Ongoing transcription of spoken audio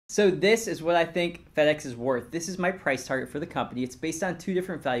So this is what I think FedEx is worth. This is my price target for the company. It's based on two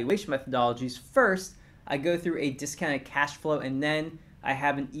different valuation methodologies. First, I go through a discounted cash flow, and then I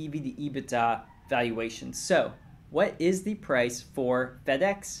have an EV to EBITDA valuation. So what is the price for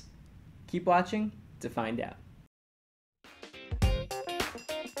FedEx? Keep watching to find out.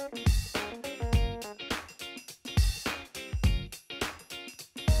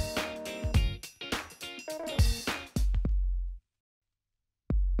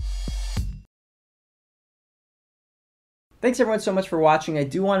 Thanks everyone so much for watching. I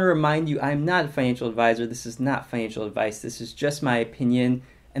do want to remind you, I'm not a financial advisor. This is not financial advice. This is just my opinion.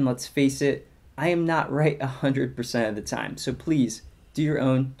 And let's face it, I am not right 100% of the time. So please do your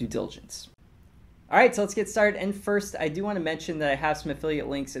own due diligence. All right, so let's get started. And first, I do want to mention that I have some affiliate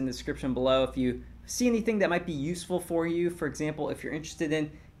links in the description below. If you see anything that might be useful for you, for example, if you're interested in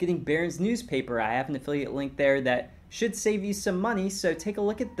getting Barron's newspaper, I have an affiliate link there that should save you some money, so take a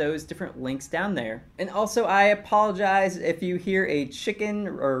look at those different links down there. And also, I apologize if you hear a chicken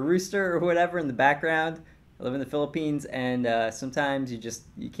or a rooster or whatever in the background. I live in the Philippines, and sometimes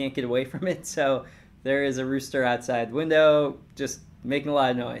you can't get away from it, so there is a rooster outside the window just making a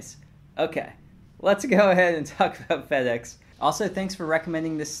lot of noise. Okay, let's go ahead and talk about FedEx. Also, thanks for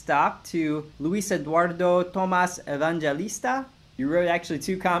recommending this stock to Luis Eduardo Tomas Evangelista. You wrote actually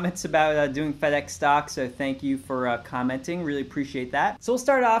 2 comments about doing FedEx stock, so thank you for commenting. Really appreciate that. So we'll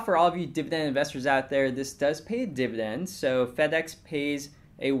start off for all of you dividend investors out there. This does pay a dividend. So FedEx pays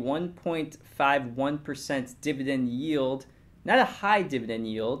a 1.51% dividend yield. Not a high dividend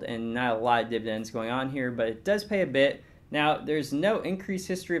yield and not a lot of dividends going on here, but it does pay a bit. Now, there's no increased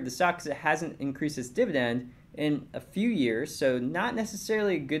history of the stock because it hasn't increased its dividend in a few years, so not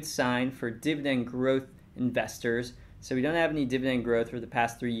necessarily a good sign for dividend growth investors. So we don't have any dividend growth for the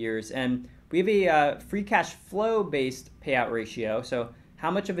past 3 years. And we have a free cash flow based payout ratio. So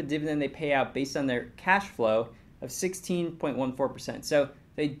how much of a dividend they pay out based on their cash flow of 16.14%. So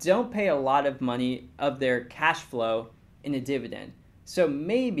they don't pay a lot of money of their cash flow in a dividend. So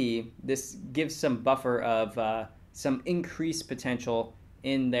maybe this gives some buffer of some increased potential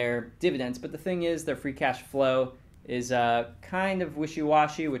in their dividends. But the thing is, their free cash flow is kind of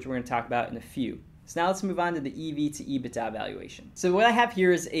wishy-washy, which we're going to talk about in a few. So now let's move on to the EV to EBITDA valuation. So what I have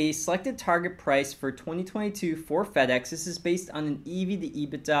here is a selected target price for 2022 for FedEx. This is based on an EV to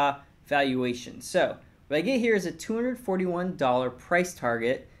EBITDA valuation. So what I get here is a $241 price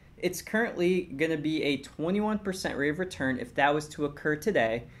target. It's currently going to be a 21% rate of return if that was to occur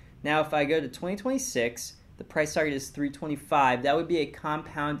today. Now if I go to 2026, the price target is $325. That would be a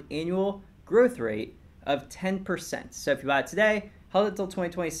compound annual growth rate of 10%. So if you buy it today, held it until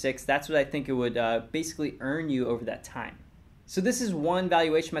 2026, that's what I think it would basically earn you over that time. So this is one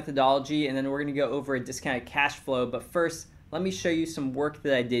valuation methodology, and then we're going to go over a discounted cash flow. But first, let me show you some work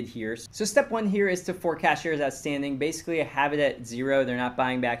that I did here. So step 1 here is to forecast shares outstanding. Basically, I have it at 0. They're not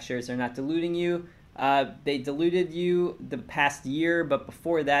buying back shares. They're not diluting you. They diluted you the past year, but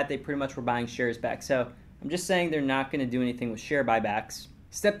before that, they pretty much were buying shares back. So I'm just saying they're not going to do anything with share buybacks.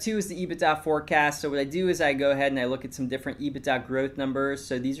 Step 2 is the EBITDA forecast. So what I do is I go ahead and I look at some different EBITDA growth numbers.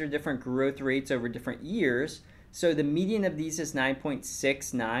 So these are different growth rates over different years. So the median of these is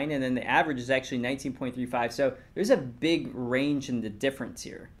 9.69, and then the average is actually 19.35. So there's a big range in the difference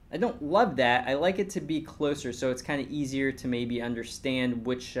here. I don't love that. I like it to be closer, so it's kind of easier to maybe understand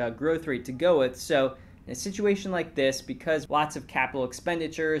which growth rate to go with. So in a situation like this, because lots of capital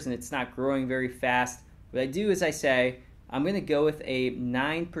expenditures and it's not growing very fast, what I do is I say, I'm going to go with a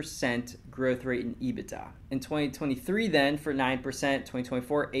 9% growth rate in EBITDA. In 2023 then, for 9%,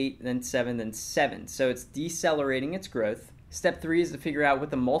 2024, 8, then 7, then 7. So it's decelerating its growth. Step 3 is to figure out what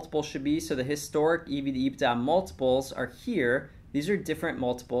the multiple should be. So the historic EV to EBITDA multiples are here. These are different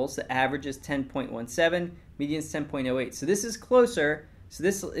multiples. The average is 10.17, median is 10.08. So this is closer. So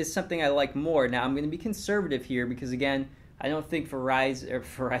this is something I like more. Now I'm going to be conservative here because again, I don't think I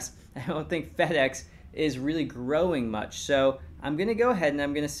don't think FedEx is really growing much. So I'm going to go ahead and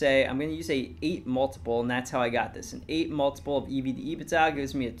I'm going to say I'm going to use a 8 multiple, and that's how I got this. An 8 multiple of EV to EBITDA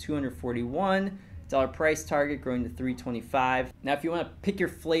gives me a $241 price target growing to $325. Now if you want to pick your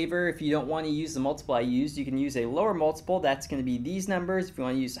flavor, if you don't want to use the multiple I used, you can use a lower multiple. That's going to be these numbers. If you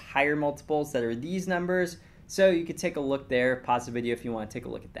want to use higher multiples, that are these numbers. So you could take a look there, pause the video if you want to take a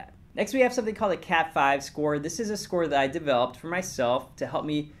look at that. Next we have something called a Cat 5 score. This is a score that I developed for myself to help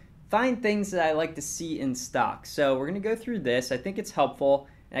me find things that I like to see in stock. So we're going to go through this. I think it's helpful,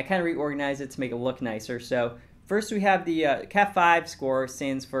 and I kind of reorganize it to make it look nicer. So first we have the Cat 5 score,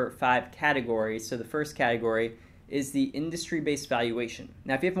 stands for 5 categories. So the first category is the industry-based valuation.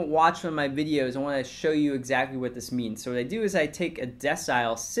 Now, if you haven't watched one of my videos, I want to show you exactly what this means. So what I do is I take a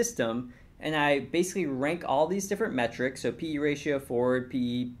decile system and I basically rank all these different metrics. So PE ratio, forward,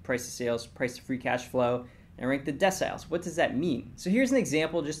 PE, price to sales, price to free cash flow, and rank the deciles. What does that mean? So here's an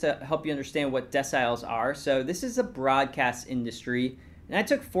example just to help you understand what deciles are. So this is a broadcast industry, and I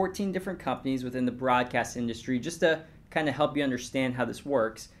took 14 different companies within the broadcast industry just to kind of help you understand how this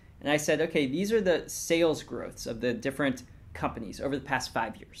works. And I said, okay, these are the sales growths of the different companies over the past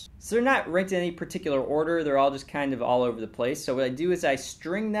 5 years. So they're not ranked in any particular order. They're all just kind of all over the place. So what I do is I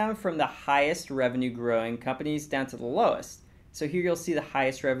string them from the highest revenue growing companies down to the lowest. So here you'll see the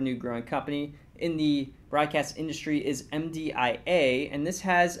highest revenue growing company in the broadcast industry is MDIA, and this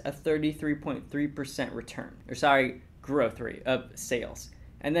has a 33.3% growth rate of sales.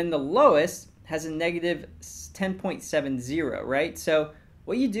 And then the lowest has a negative 10.70, right? So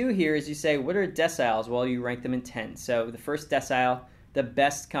what you do here is you say, what are deciles? Well, you rank them in 10. So the first decile, the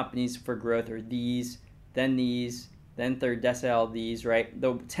best companies for growth are these, then third decile, these, right?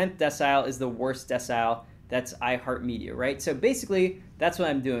 The 10th decile is the worst decile. That's iHeartMedia, right? So basically, that's what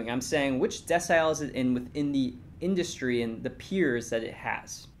I'm doing. I'm saying which decile is it in within the industry and the peers that it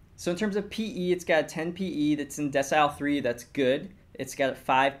has. So in terms of PE, it's got a 10 PE that's in decile 3. That's good. It's got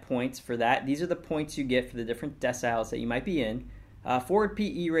 5 points for that. These are the points you get for the different deciles that you might be in. Forward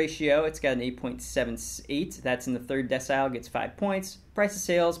PE ratio, it's got an 8.78. That's in the third decile, gets 5 points. Price to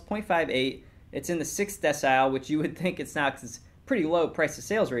sales, 0.58. It's in the sixth decile, which you would think it's not because it's pretty low price to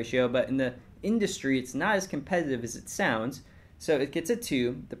sales ratio, but in the industry, it's not as competitive as it sounds. So it gets a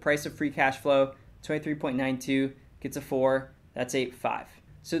 2. The price of free cash flow, 23.92, gets a 4. That's 8.5.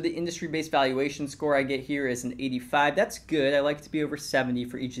 So the industry-based valuation score I get here is an 85. That's good. I like it to be over 70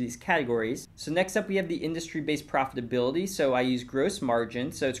 for each of these categories. So next up, we have the industry-based profitability. So I use gross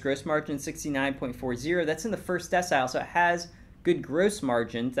margin. So it's gross margin 69.40. That's in the first decile. So it has good gross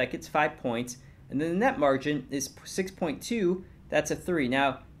margins. That gets 5 points. And then the net margin is 6.2. That's a 3.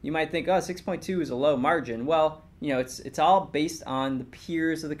 Now, you might think, oh, 6.2 is a low margin. Well, you know, it's all based on the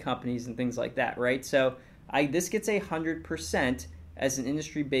peers of the companies and things like that, right? So this gets 100% as an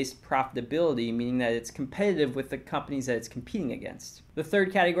industry-based profitability, meaning that it's competitive with the companies that it's competing against. The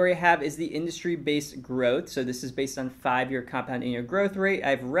third category I have is the industry-based growth. So this is based on 5-year compound annual growth rate. I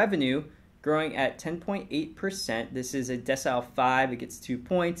have revenue growing at 10.8%. This is a decile 5. It gets 2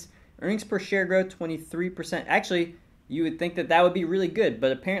 points. Earnings per share growth, 23%. Actually, you would think that that would be really good,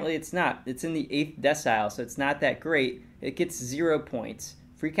 but apparently it's not. It's in the 8th decile, so it's not that great. It gets 0 points.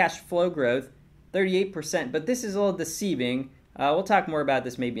 Free cash flow growth, 38%, but this is a little deceiving. We'll talk more about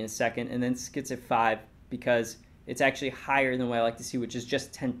this maybe in a second, and then this gets a 5 because it's actually higher than what I like to see, which is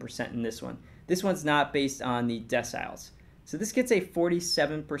just 10% in this one. This one's not based on the deciles. So this gets a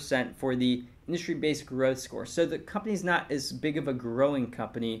 47% for the industry-based growth score. So the company's not as big of a growing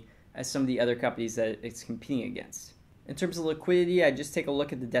company as some of the other companies that it's competing against. In terms of liquidity, I just take a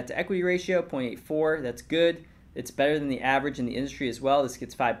look at the debt-to-equity ratio, 0.84. That's good. It's better than the average in the industry as well. This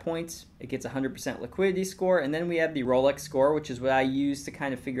gets 5 points. It gets 100% liquidity score. And then we have the Rolex score, which is what I use to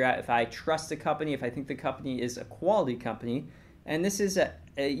kind of figure out if I trust a company, if I think the company is a quality company. And this is it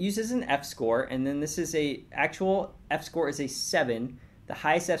uses an F score. And then this is actual F score is a 7. The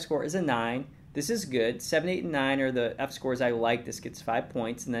highest F score is a 9. This is good. 7, 8, and 9 are the F scores I like. This gets 5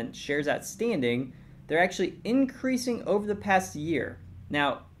 points. And then shares outstanding, they're actually increasing over the past year.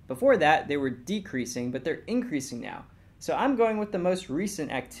 Now, before that, they were decreasing, but they're increasing now. So I'm going with the most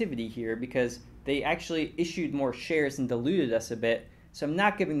recent activity here because they actually issued more shares and diluted us a bit. So I'm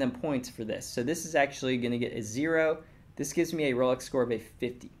not giving them points for this. So this is actually going to get a 0. This gives me a Rolex score of a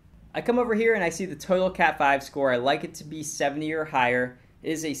 50. I come over here and I see the total Cat 5 score. I like it to be 70 or higher.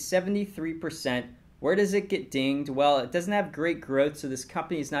 It is a 73%. Where does it get dinged? Well, it doesn't have great growth, so this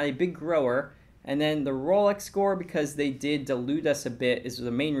company is not a big grower. And then the Rolex score, because they did dilute us a bit, is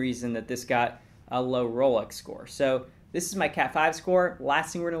the main reason that this got a low Rolex score. So this is my Cat 5 score.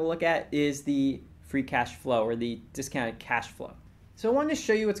 Last thing we're going to look at is the free cash flow, or the discounted cash flow. So I wanted to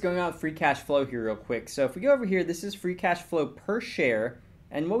show you what's going on with free cash flow here real quick. So if we go over here, this is free cash flow per share.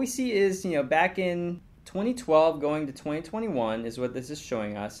 And what we see is, back in 2012 going to 2021 is what this is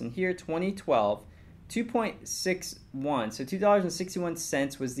showing us. And here, 2012, 2.61. So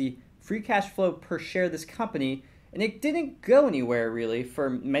 $2.61 was the free cash flow per share of this company, and it didn't go anywhere really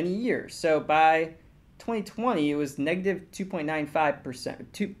for many years. So by 2020, it was negative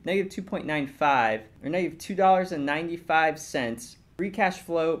 2.95%, negative 2.95, or negative $2.95 free cash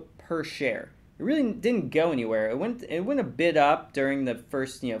flow per share. It really didn't go anywhere. It went a bit up during the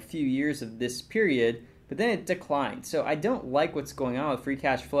first few years of this period, but then it declined. So I don't like what's going on with free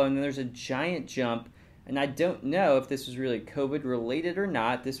cash flow, and then there's a giant jump And I don't know if this was really COVID related or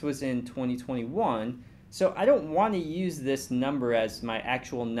not. This was in 2021. So I don't want to use this number as my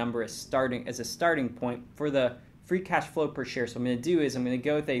actual number as a starting point for the free cash flow per share. So what I'm going to do is I'm going to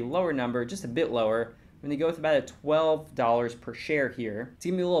go with a lower number, just a bit lower. I'm going to go with about a $12 per share here to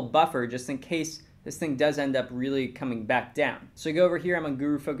give me a little buffer just in case this thing does end up really coming back down. So I go over here, I'm on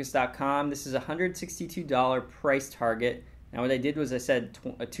gurufocus.com. This is a $162 price target. Now what I did was I said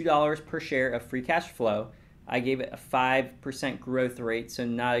 $2 per share of free cash flow. I gave it a 5% growth rate, so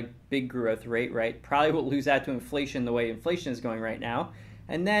not a big growth rate, right? Probably will lose out to inflation the way inflation is going right now.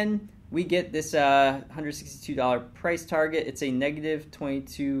 And then we get this $162 price target. It's a negative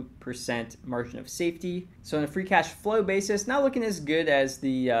 22% margin of safety. So on a free cash flow basis, not looking as good as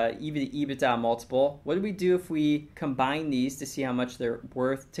the EV to EBITDA multiple. What do we do if we combine these to see how much they're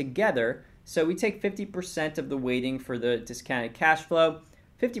worth together? So we take 50% of the weighting for the discounted cash flow,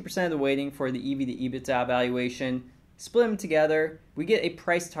 50% of the weighting for the EV to EBITDA valuation, split them together. We get a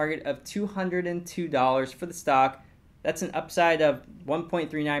price target of $202 for the stock. That's an upside of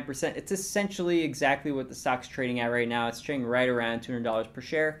 1.39%. It's essentially exactly what the stock's trading at right now. It's trading right around $200 per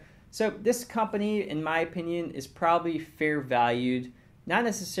share. So this company, in my opinion, is probably fair valued. Not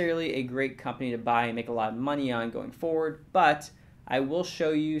necessarily a great company to buy and make a lot of money on going forward, but I will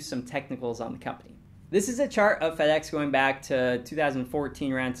show you some technicals on the company. This is a chart of FedEx going back to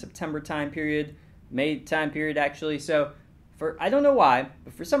 2014, around September time period, May time period actually. So I don't know why,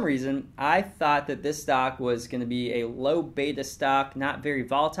 but for some reason, I thought that this stock was going to be a low beta stock, not very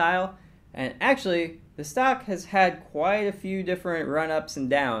volatile. And actually, the stock has had quite a few different run-ups and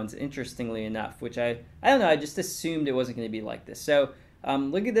downs, interestingly enough, which I don't know, I just assumed it wasn't going to be like this. So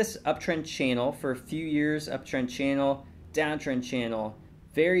look at this uptrend channel for a few years, uptrend channel, downtrend channel,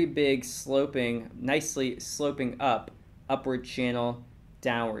 very big sloping, nicely sloping up, upward channel,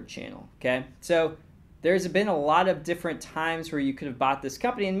 downward channel, okay? So there's been a lot of different times where you could have bought this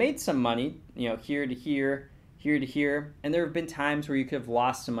company and made some money, you know, here to here, here to here, and there have been times where you could have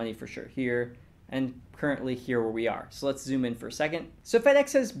lost some money for sure, here, and currently here where we are. So let's zoom in for a second. So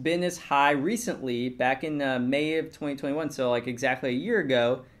FedEx has been as high recently, back in May of 2021, so like exactly a year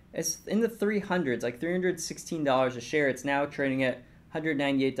ago, it's in the 300s, like $316 a share. It's now trading at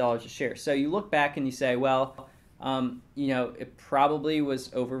 $198 a share. So you look back and you say, well, you know, it probably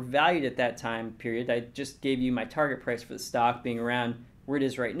was overvalued at that time period. I just gave you my target price for the stock being around where it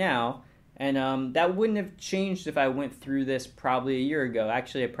is right now. And that wouldn't have changed if I went through this probably a year ago.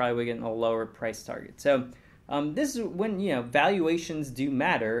 Actually, I probably would get a lower price target. So this is when, you know, valuations do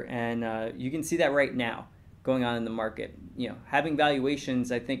matter. And you can see that right now going on in the market. You know, having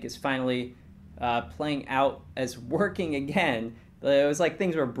valuations, I think, is finally playing out as working again. It was like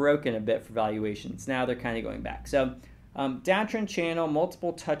things were broken a bit for valuations. Now they're kind of going back. So downtrend channel,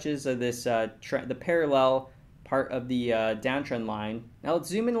 multiple touches of this, the parallel part of the downtrend line. Now let's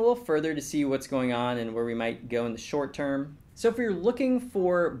zoom in a little further to see what's going on and where we might go in the short term. So if you're looking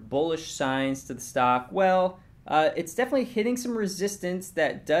for bullish signs to the stock, well, it's definitely hitting some resistance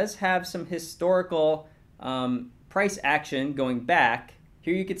that does have some historical price action going back.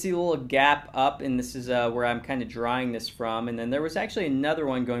 Here you can see a little gap up, and this is where I'm kind of drawing this from. And then there was actually another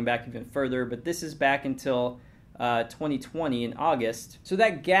one going back even further, but this is back until 2020 in August. So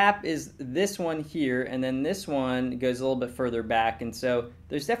that gap is this one here, and then this one goes a little bit further back. And so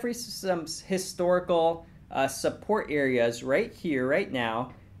there's definitely some historical support areas right here, right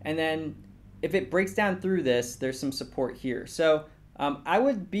now. And then if it breaks down through this, there's some support here. So I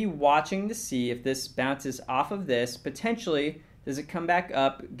would be watching to see if this bounces off of this, potentially. Does it come back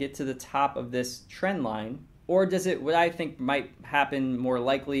up, get to the top of this trend line? Or does it, what I think might happen more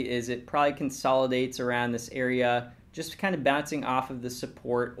likely is it probably consolidates around this area, just kind of bouncing off of the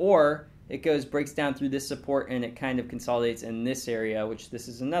support, or it breaks down through this support and it kind of consolidates in this area, which this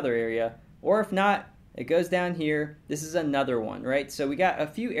is another area. Or if not, it goes down here. This is another one, right? So we got a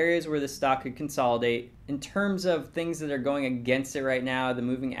few areas where the stock could consolidate. In terms of things that are going against it right now, the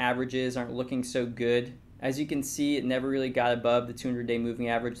moving averages aren't looking so good. As you can see, it never really got above the 200-day moving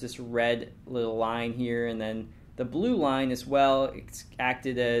average, this red little line here, and then the blue line as well. It's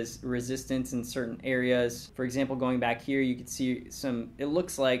acted as resistance in certain areas. For example, going back here, you can see it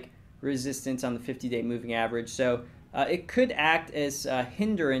looks like resistance on the 50-day moving average. So it could act as a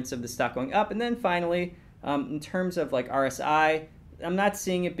hindrance of the stock going up. And then finally, in terms of like RSI, I'm not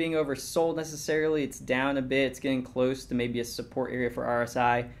seeing it being oversold necessarily. It's down a bit. It's getting close to maybe a support area for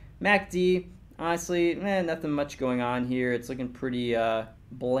RSI. MACD, honestly, nothing much going on here. It's looking pretty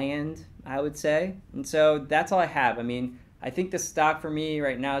bland, I would say. And so that's all I have. I mean, I think the stock for me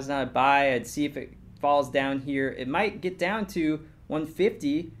right now is not a buy. I'd see if it falls down here. It might get down to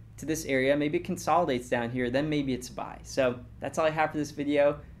 150 to this area, maybe it consolidates down here, then maybe it's a buy. So that's all I have for this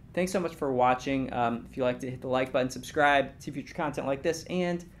video. Thanks so much for watching. If you liked it, hit the like button, subscribe, see future content like this,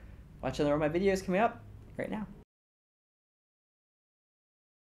 and watch another one of my videos coming up right now.